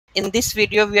In this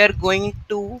video, we are going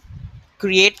to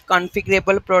create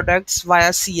configurable products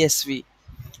via CSV.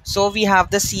 So we have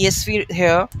the CSV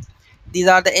here. These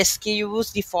are the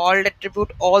SKUs, default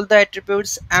attribute, all the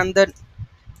attributes and the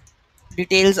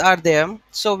details are there.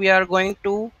 So we are going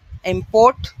to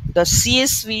import the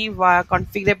CSV via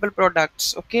configurable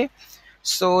products. Okay.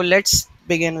 So let's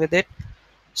begin with it.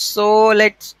 So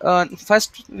let's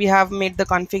first we have made the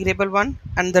configurable one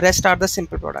and the rest are the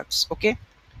simple products. Okay.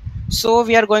 So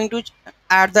we are going to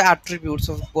add the attributes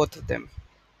of both of them.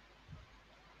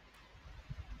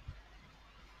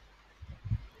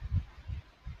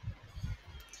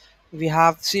 We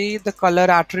have see the color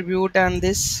attribute and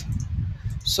this.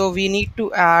 So we need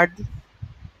to add,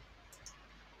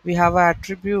 we have an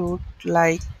attribute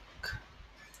like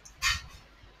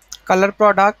color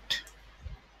product.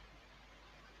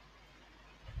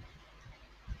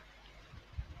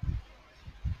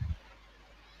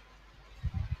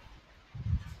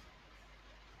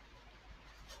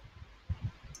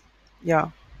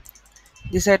 Yeah,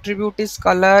 this attribute is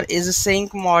color is a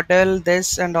sync model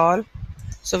this and all.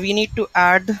 So we need to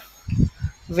add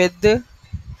with the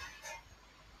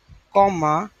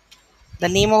comma the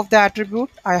name of the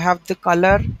attribute. I have the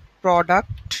color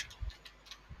product,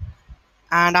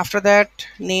 and after that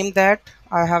name that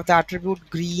I have the attribute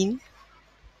green.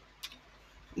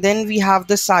 Then we have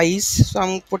the size, so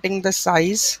I'm putting the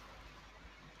size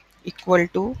equal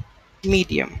to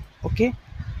medium. Okay,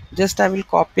 just I will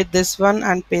copy this one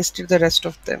and paste it the rest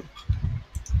of them.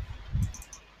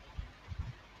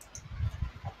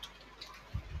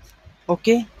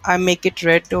 Okay, I make it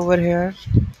red over here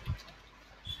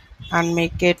and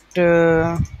make it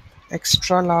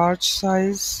extra large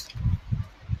size.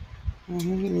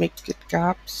 Make it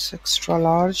caps extra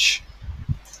large.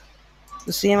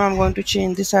 The same I'm going to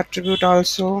change this attribute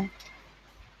also,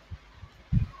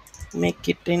 make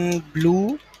it in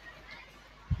blue.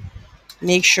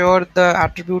 Make sure the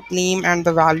attribute name and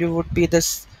the value would be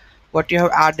this what you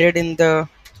have added in the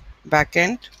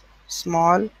backend,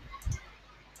 small.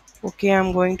 Okay,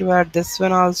 I'm going to add this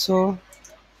one also,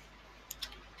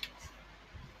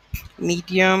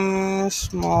 medium,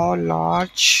 small,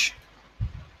 large.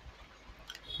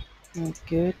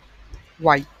 Okay,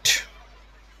 white.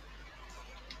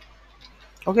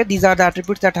 Okay, these are the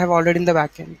attributes that I have already in the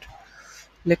backend.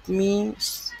 Let me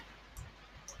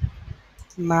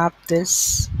map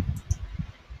this.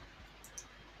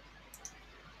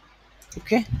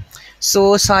 Okay,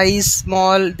 so size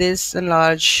small, this and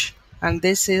large, and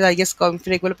this is I guess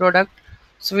configurable product,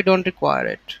 so we don't require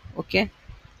it. Okay,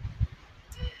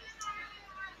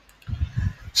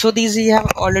 so these we have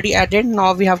already added.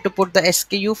 Now we have to put the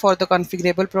SKU for the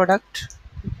configurable product.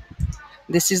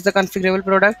 This is the configurable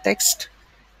product text,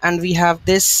 and we have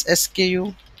this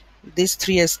SKU, these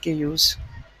three SKUs.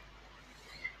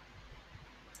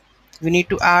 We need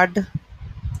to add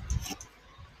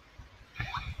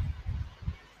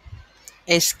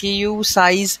SKU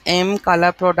size M,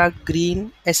 color product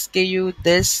green, SKU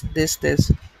this.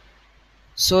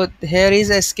 So here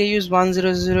is SKUs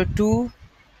 1002,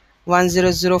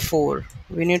 1004.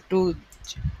 We need to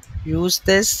use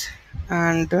this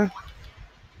and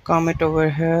comment over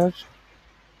here.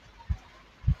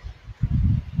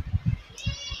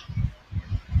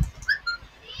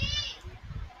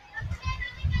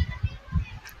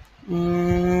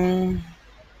 Mm,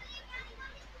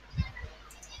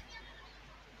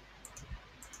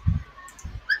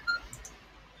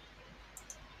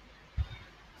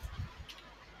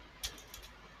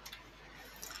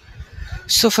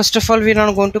 so first of all, we're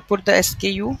not going to put the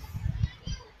SKU.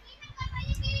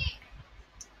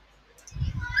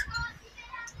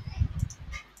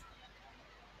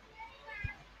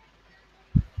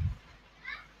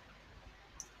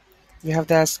 We have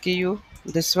the SKU.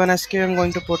 This one SKU I'm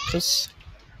going to put this.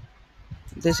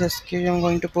 This SKU I'm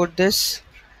going to put this,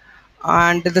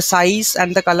 and the size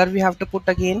and the color we have to put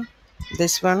again.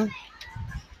 This one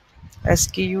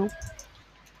SKU.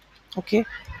 Okay.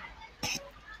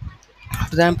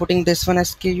 Then I'm putting this one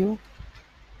SKU.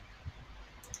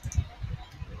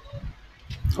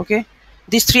 Okay,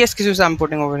 these three SKUs I'm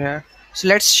putting over here. So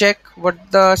let's check what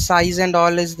the size and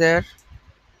all is there.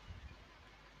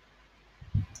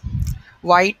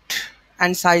 White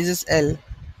and size is L.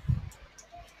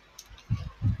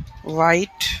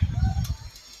 White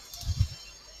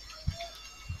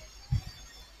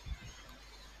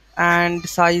and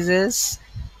size is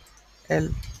L.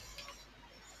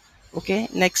 Okay,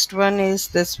 next one is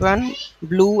this one,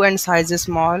 blue and size is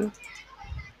small.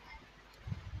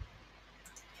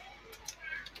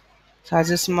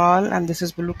 Size is small and this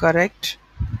is blue, correct.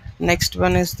 Next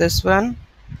one is this one,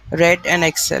 red and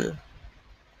XL.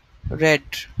 Red.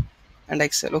 and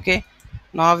Excel. Okay,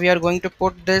 now we are going to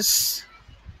put this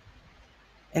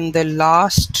in the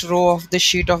last row of the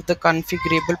sheet of the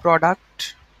configurable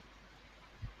product.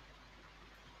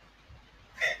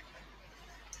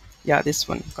 Yeah, this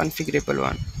one, configurable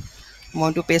one. I'm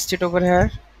going to paste it over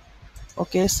here.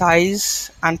 Okay,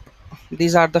 size, and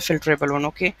these are the filterable one.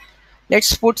 Okay,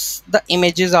 let's put the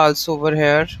images also over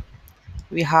here.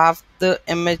 We have the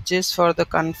images for the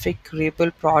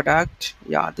configurable product.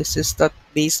 Yeah, this is the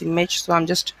base image, so I'm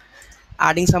just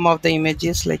adding some of the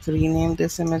images, like rename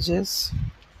this images,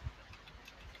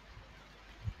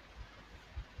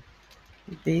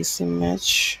 base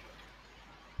image.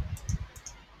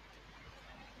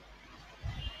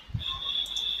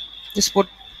 Just put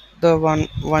the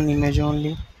one image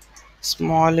only,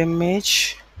 small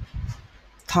image,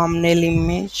 thumbnail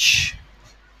image.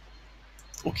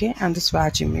 Okay, and the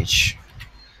swatch image.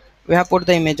 We have put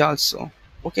the image also.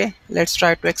 Okay, let's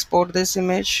try to export this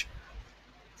image.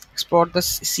 Export the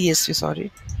CSV,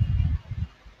 sorry.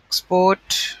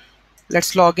 Export.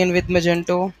 Let's log in with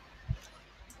Magento.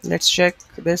 Let's check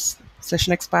this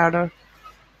session expired.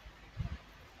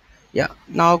 Yeah,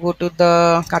 now go to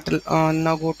the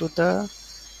now go to the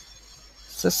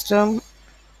system,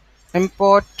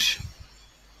 import,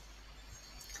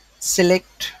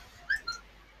 select,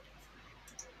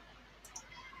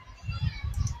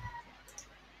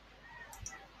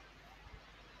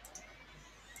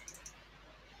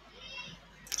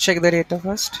 check the data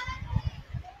first.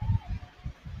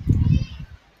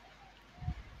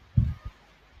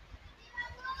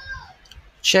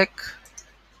 Check.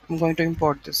 I'm going to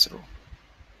import this row.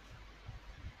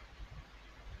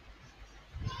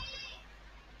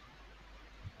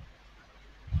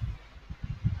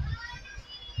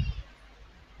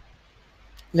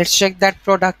 Let's check that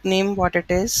product name, what it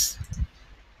is.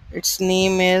 Its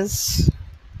name is,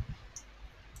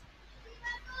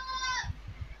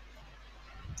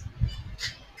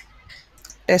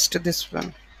 test this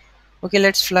one. Okay,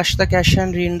 let's flush the cache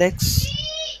and reindex.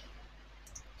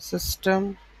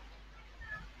 System,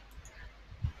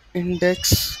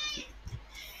 index,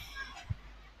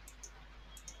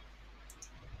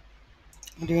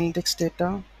 reindex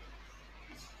data.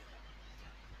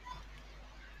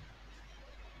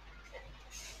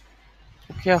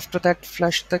 Okay, after that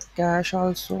flush the cache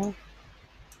also.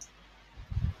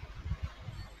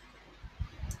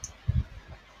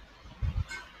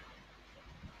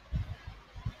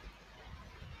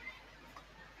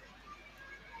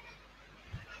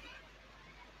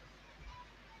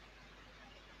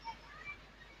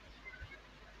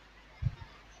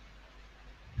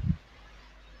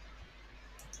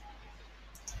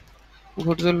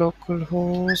 Go to the local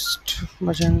host,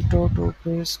 Magento to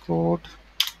base code.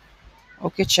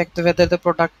 Okay, check whether the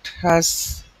product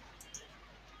has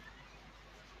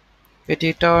a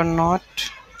data or not.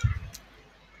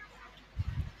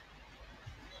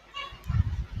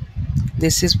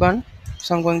 This is one,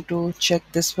 so I'm going to check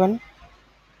this one.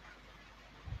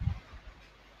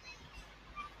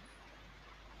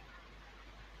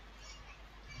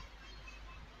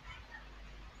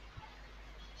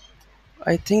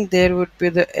 I think there would be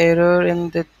the error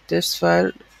in this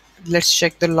file. Let's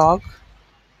check the log.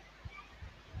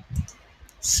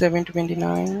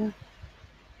 729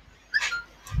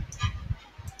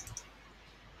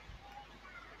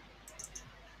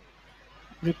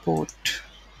 report.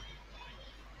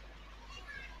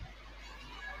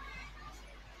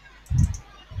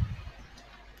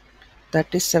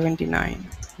 That is 79.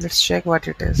 Let's check what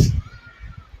it is.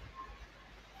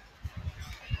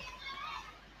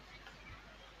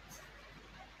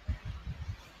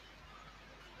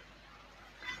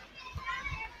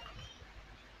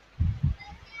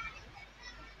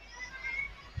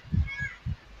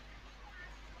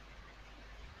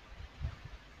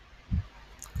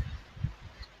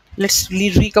 Let's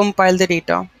recompile the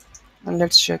data and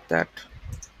let's check that.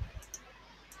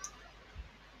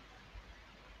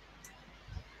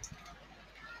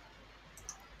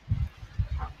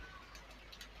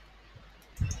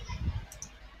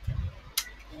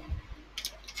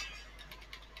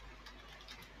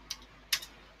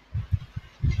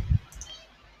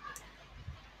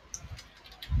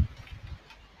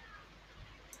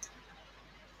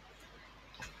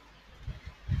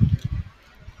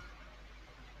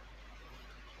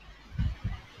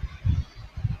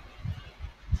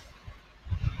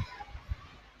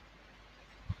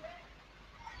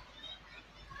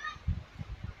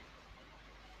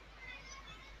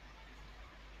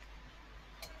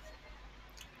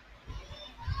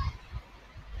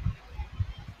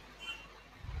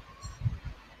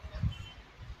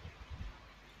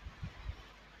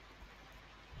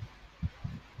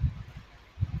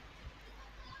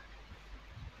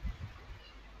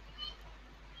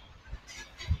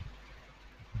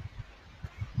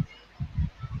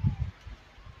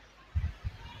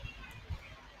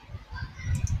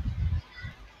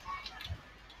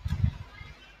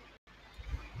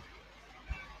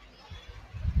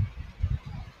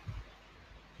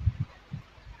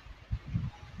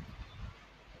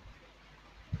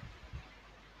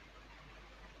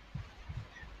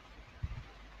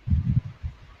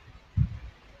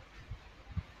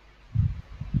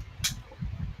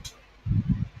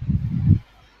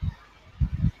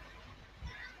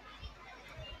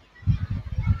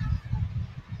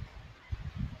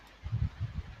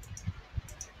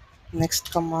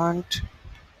 Next command.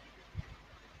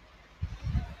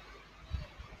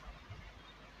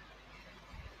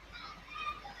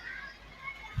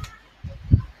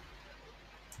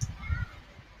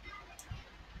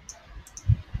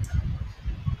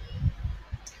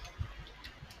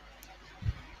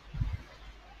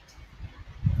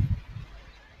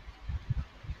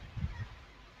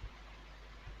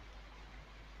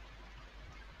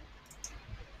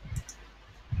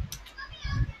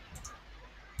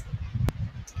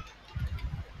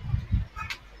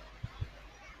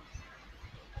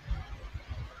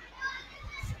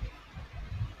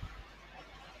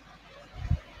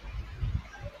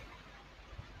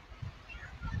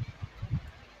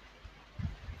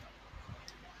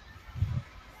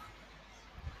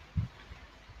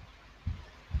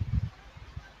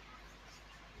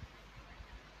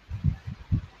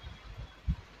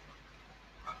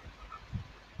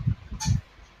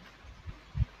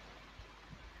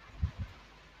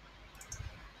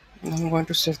 I'm going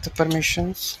to save the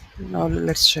permissions. Now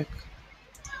let's check.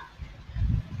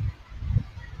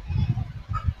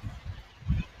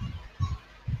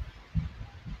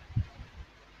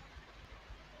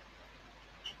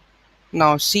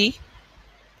 Now see,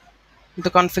 the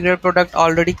configure product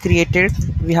already created.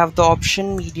 We have the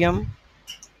option medium,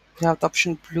 we have the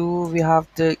option blue, we have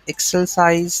the Excel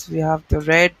size, we have the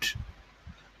red.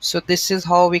 So this is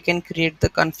how we can create the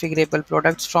configurable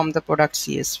products from the product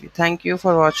CSV. Thank you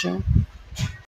for watching.